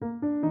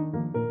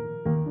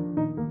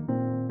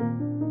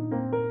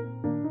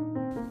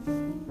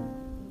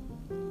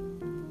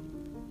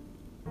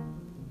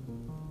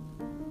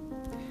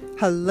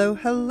Hello,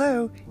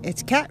 hello.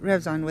 It's Kat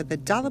Revs on with a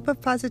dollop of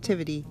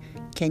positivity.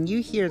 Can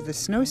you hear the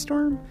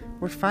snowstorm?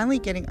 We're finally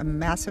getting a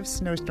massive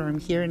snowstorm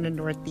here in the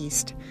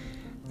Northeast.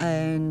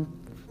 And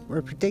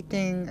we're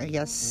predicting, I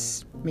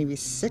guess, maybe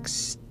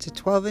 6 to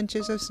 12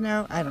 inches of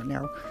snow. I don't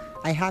know.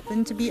 I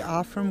happen to be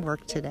off from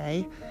work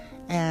today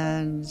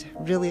and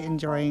really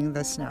enjoying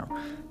the snow,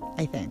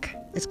 I think.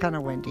 It's kind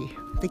of windy.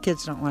 The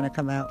kids don't want to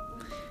come out.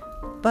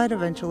 But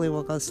eventually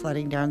we'll go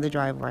sledding down the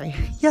driveway.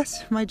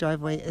 Yes, my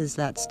driveway is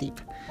that steep.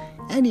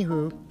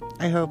 Anywho,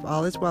 I hope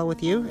all is well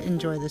with you.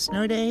 Enjoy the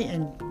snow day,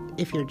 and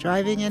if you're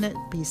driving in it,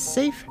 be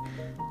safe.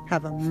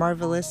 Have a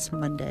marvelous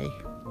Monday.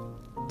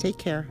 Take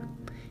care.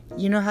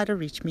 You know how to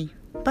reach me.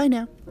 Bye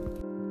now.